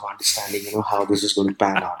terms of understanding, how this is going to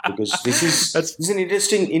pan out, because this is an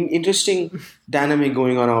interesting dynamic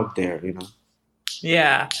going on out there,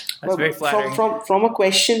 Yeah, that's very flattering. From a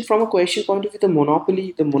question point of view, the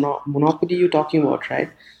monopoly you're talking about, right?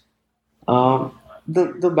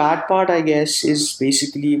 The bad part, I guess, is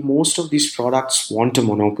basically most of these products want a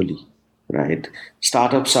monopoly, right?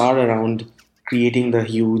 Startups are around creating the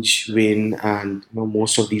huge win, and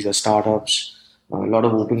most of these are startups. A lot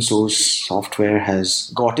of open source software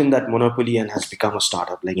has gotten that monopoly and has become a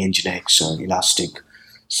startup, like Nginx or Elastic.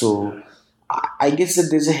 So I guess that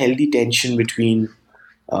there's a healthy tension between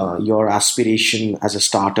your aspiration as a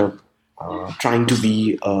startup, trying to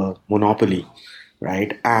be a monopoly,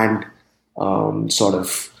 right? And sort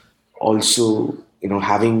of also,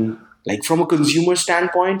 having, like, from a consumer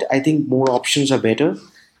standpoint, I think more options are better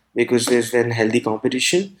because there's then healthy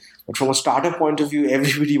competition. But from a startup point of view,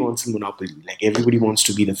 everybody wants a monopoly. Like, everybody wants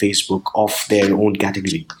to be the Facebook of their own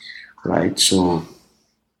category, right? So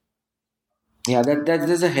yeah, that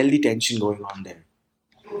there's a healthy tension going on there.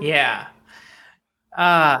 Yeah.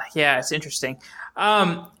 Yeah, it's interesting.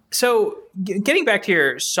 So getting back to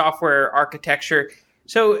your software architecture,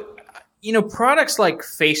 so products like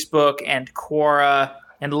Facebook and Quora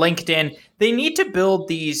and LinkedIn, they need to build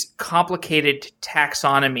these complicated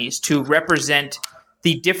taxonomies to represent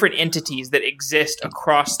the different entities that exist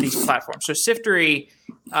across these platforms. So Siftery,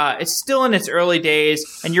 it's still in its early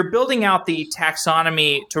days, and you're building out the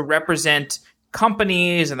taxonomy to represent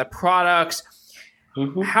companies and the products.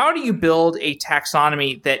 Mm-hmm. How do you build a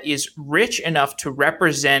taxonomy that is rich enough to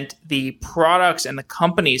represent the products and the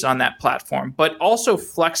companies on that platform, but also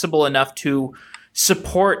flexible enough to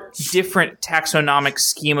support different taxonomic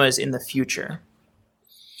schemas in the future?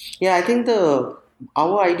 Yeah, I think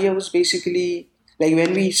our idea was basically, like,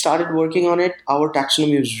 when we started working on it, our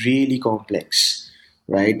taxonomy was really complex,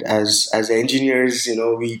 right? As engineers,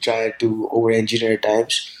 we try to over engineer at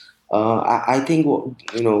times. I think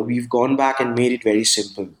we've gone back and made it very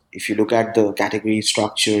simple. If you look at the category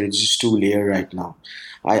structure, it's just two layer right now.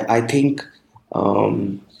 I think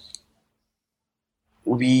um,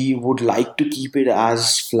 we would like to keep it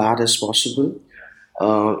as flat as possible.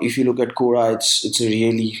 If you look at Quora, it's a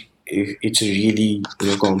really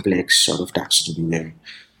complex sort of taxonomy there.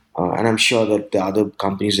 And I'm sure that the other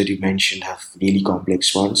companies that you mentioned have really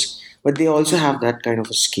complex ones, but they also have that kind of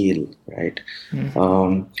a scale, right?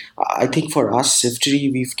 I think for us,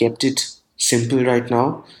 Siftery, we've kept it simple right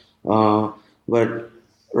now, uh, but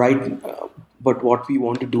right, but what we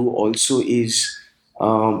want to do also is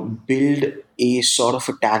build a sort of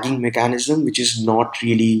a tagging mechanism, which is not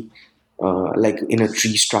really like in a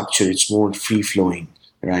tree structure. It's more free flowing,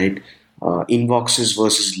 right? Inboxes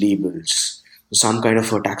versus labels, some kind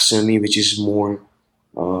of a taxonomy which is more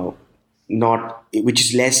uh, not which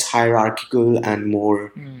is less hierarchical and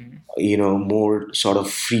more more sort of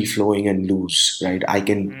free flowing and loose, right? I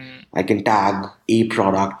can tag a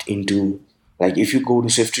product into, like, if you go to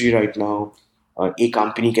Siftery right now, a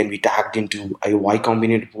company can be tagged into a Y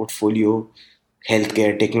Combinator portfolio,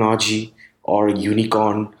 healthcare technology, or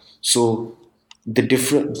unicorn. So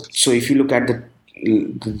if you look at the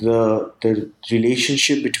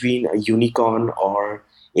relationship between a unicorn or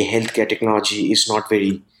a healthcare technology is not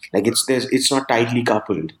very, like, it's not tightly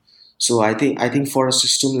coupled. So I think for a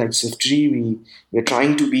system like Siftery, we're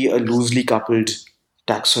trying to be a loosely coupled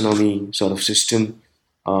taxonomy sort of system.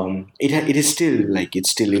 It is still, like, it's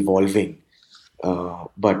still evolving,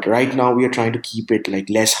 but right now we are trying to keep it, like,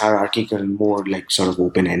 less hierarchical and more, like, sort of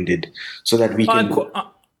open ended, so that we On, can. Qu-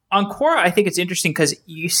 on Quora, I think it's interesting because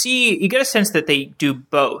you get a sense that they do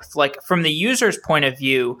both. Like from the user's point of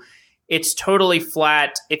view, it's totally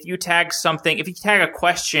flat. If you tag a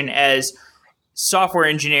question as software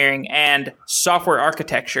engineering and software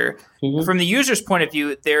architecture, Mhm. from the user's point of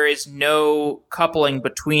view, there is no coupling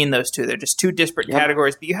between those two. They're just two disparate Yep.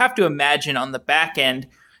 categories. But you have to imagine on the back end,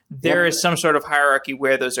 there Yep. is some sort of hierarchy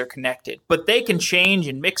where those are connected. But they can change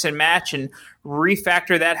and mix and match and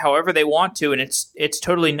refactor that however they want to, and it's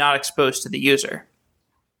totally not exposed to the user.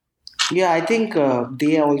 Yeah, I think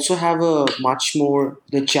they also have a much more.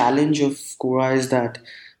 The challenge of Quora is that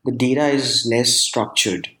the data is less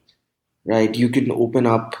structured, right? You can open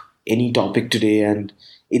up any topic today, and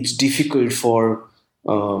it's difficult for.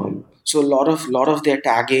 So a lot of their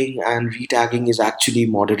tagging and retagging is actually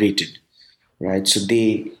moderated, right? So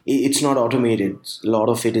it's not automated. A lot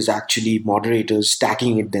of it is actually moderators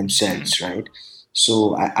tagging it themselves, right?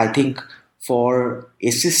 So I think for a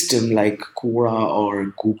system like Quora or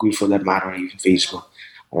Google, for that matter, or even Facebook,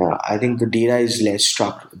 I think the data is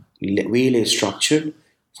way less structured.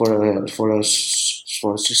 For a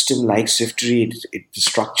system like Siftery, the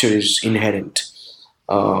structure is inherent.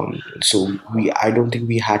 So I don't think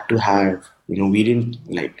we had to have, we didn't,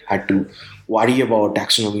 like, had to worry about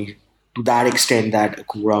taxonomy to that extent that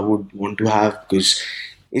Quora would want to have, because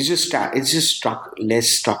less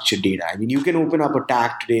structured data. I mean, you can open up a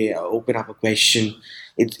tag today, open up a question.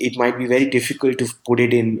 It might be very difficult to put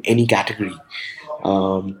it in any category.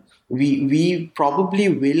 We probably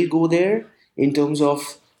will go there in terms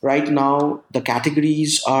of, right now the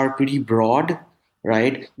categories are pretty broad,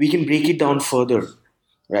 right? We can break it down further,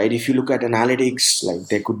 right? If you look at analytics, like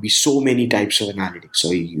there could be so many types of analytics. So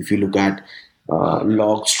if you look at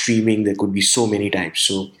log streaming, there could be so many types.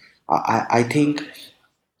 So I think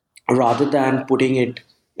rather than putting it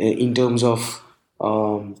in terms of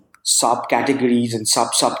subcategories and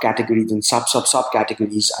subcategories and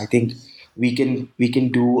subcategories, I think we can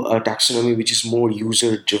do a taxonomy which is more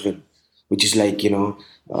user driven, which is like,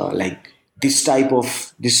 like this type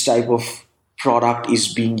of product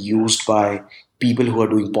is being used by people who are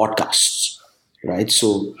doing podcasts, right?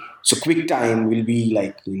 So QuickTime will be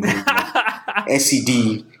like,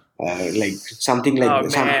 SED, like something Oh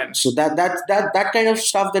like some. man. So that kind of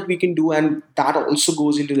stuff that we can do, and that also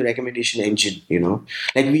goes into the recommendation engine.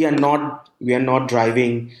 Like we are not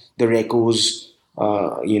driving the recos.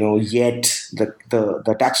 Yet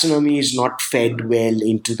the taxonomy is not fed well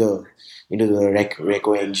into the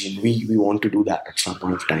reco engine. We want to do that at some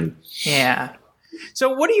point of time. Yeah. So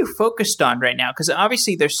what are you focused on right now? Because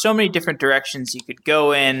obviously there's so many different directions you could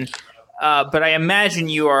go in, but I imagine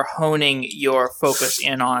you are honing your focus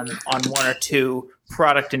in on one or two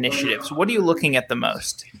product initiatives. What are you looking at the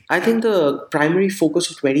most? I think the primary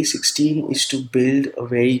focus of 2016 is to build a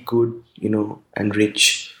very good, and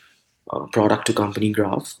rich product to company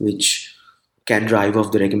graph, which can drive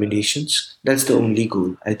off the recommendations. That's the only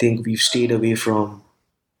goal. I think we've stayed away from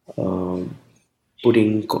um,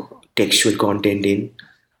 putting textual content in.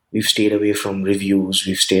 We've stayed away from reviews.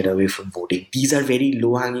 We've stayed away from voting. These are very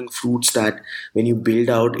low hanging fruits that when you build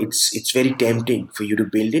out, it's very tempting for you to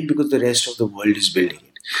build it because the rest of the world is building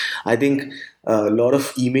it. I think a lot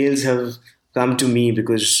of emails have come to me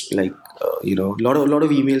because, like, a lot of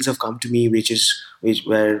emails have come to me, which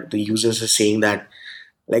where the users are saying that,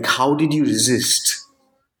 like, how did you resist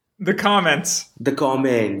The comments. the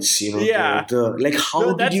comments? Yeah. The like, how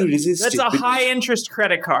did That's you resist that's it? a high interest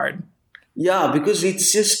credit card. Yeah, because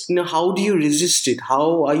it's just, how do you resist it?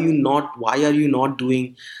 Why are you not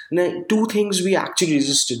doing? Two things we actually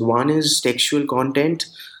resisted. One is textual content,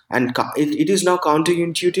 and it is now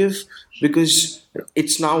counterintuitive because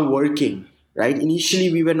it's now working, right?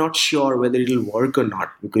 Initially, we were not sure whether it'll work or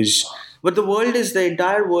not but the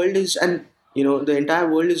entire world is, and the entire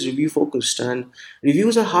world is review focused, and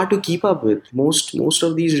reviews are hard to keep up with. Most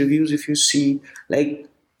of these reviews, if you see, like,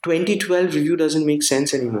 2012 review doesn't make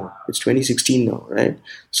sense anymore. It's 2016 now, right?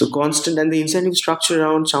 So constant, and the incentive structure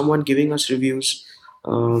around someone giving us reviews.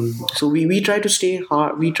 So we try to stay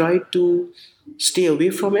hard. We try to stay away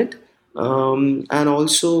from it. And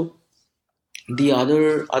also the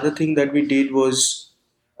other thing that we did was,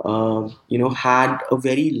 had a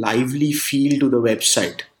very lively feel to the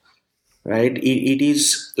website, right? It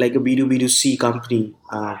is like a B2B2C company.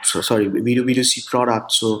 Sorry, B2B2C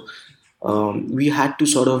product. So we had to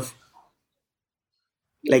sort of,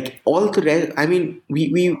 like, all the rest. I mean,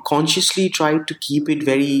 we consciously tried to keep it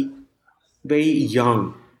very, very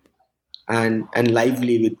young and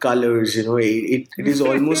lively with colors. It is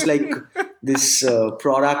almost like this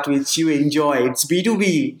product which you enjoy. It's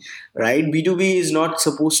B2B, right? B2B is not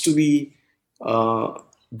supposed to be uh,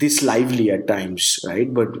 this lively at times,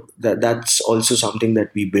 right? But that's also something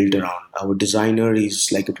that we built around. Our designer is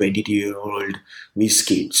like a 22-year-old whiz,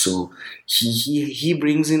 so he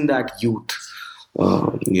brings in that youth,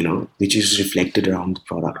 which is reflected around the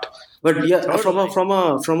product. But yeah, from a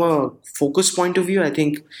Totally. focus point of view, I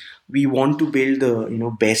think we want to build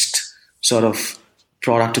the best sort of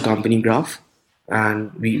product to company graph,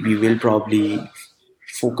 and we will probably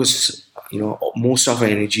focus most of our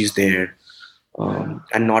energies there,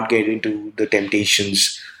 and not get into the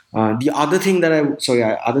temptations. The other thing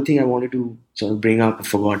I wanted to sort of bring up, I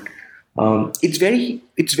forgot. It's very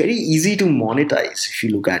easy to monetize if you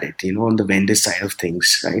look at it, on the vendor side of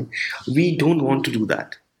things, right? We don't want to do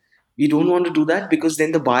that. We don't want to do that because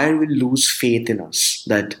then the buyer will lose faith in us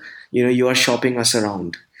that you are shopping us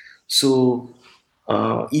around. So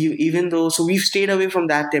even though, so we've stayed away from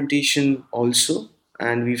that temptation also,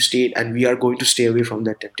 and we are going to stay away from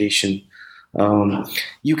that temptation.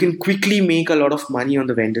 You can quickly make a lot of money on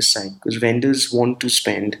the vendor side because vendors want to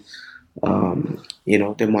spend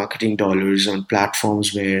their marketing dollars on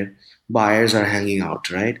platforms where buyers are hanging out,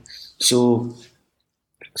 right? So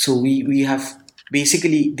so we have,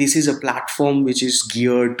 basically, this is a platform which is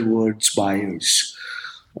geared towards buyers,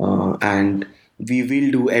 and we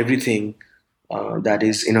will do everything that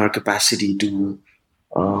is in our capacity to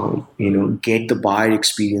get the buyer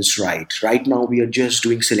experience right now. We are just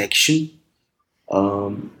doing selection.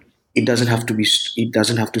 um, it doesn't have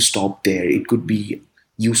to stop there. It could be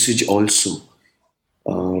usage also.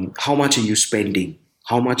 How much are you spending?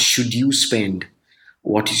 How much should you spend?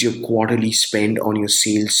 What is your quarterly spend on your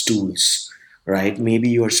sales tools, right? Maybe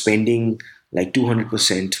you're spending like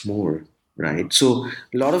 200% more, right? So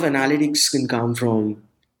a lot of analytics can come from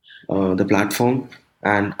the platform.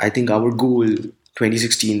 And I think our goal,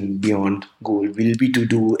 2016 beyond goal, will be to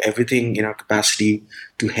do everything in our capacity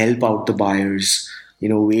to help out the buyers,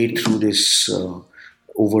 wade through this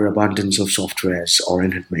overabundance of software, as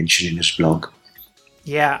Oren had mentioned in his blog.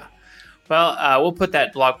 Yeah. Well, we'll put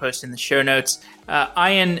that blog post in the show notes.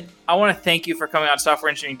 Ayan, I want to thank you for coming on Software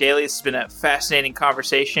Engineering Daily. This has been a fascinating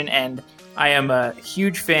conversation, and I am a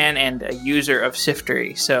huge fan and a user of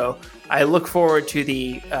Siftery. So I look forward to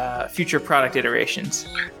the future product iterations.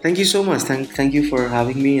 Thank you so much. Thank you for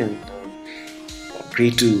having me, and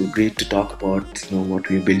great to talk about what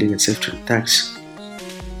we're building at Siftery. Thanks.